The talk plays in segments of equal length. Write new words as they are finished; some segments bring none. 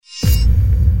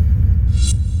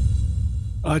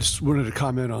I just wanted to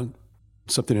comment on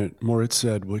something that Moritz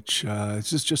said, which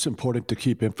it's just important to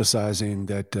keep emphasizing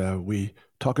that we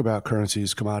talk about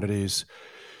currencies, commodities,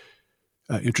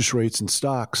 interest rates, and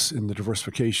stocks in the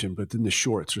diversification, but then the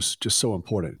shorts are just so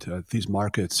important. These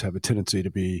markets have a tendency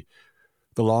to be,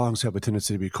 the longs have a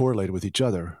tendency to be correlated with each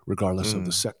other, regardless of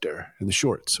the sector, and the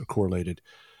shorts are correlated.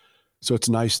 So it's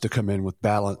nice to come in with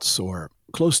balance or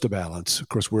close to balance. Of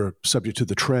course, we're subject to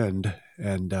the trend,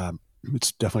 and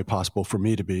it's definitely possible for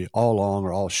me to be all long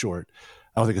or all short.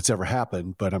 I don't think it's ever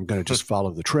happened, but I'm going to just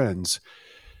follow the trends.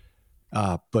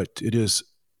 But it is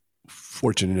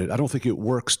fortunate. I don't think it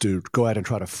works to go out and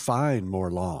try to find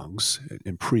more longs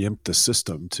and preempt the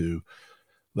system to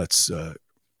let's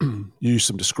use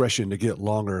some discretion to get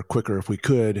longer quicker if we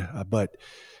could. But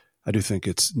I do think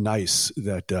it's nice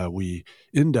that we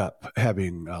end up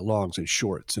having longs and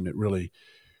shorts, and it really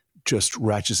just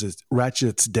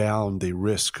ratchets down the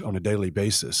risk on a daily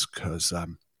basis because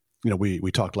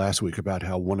we talked last week about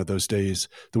how one of those days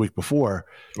the week before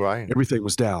everything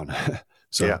was down.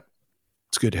 So yeah,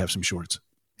 it's good to have some shorts.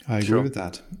 I agree with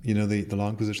that. The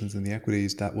long positions in the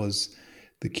equities, that was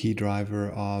the key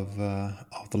driver of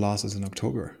the losses in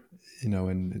October.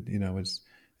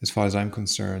 As far as I'm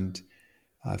concerned,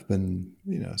 I've been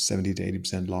 70 to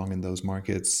 80% long in those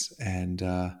markets, and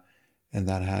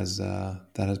that has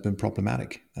been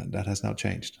problematic. That has not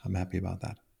changed. I'm happy about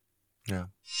that. Yeah.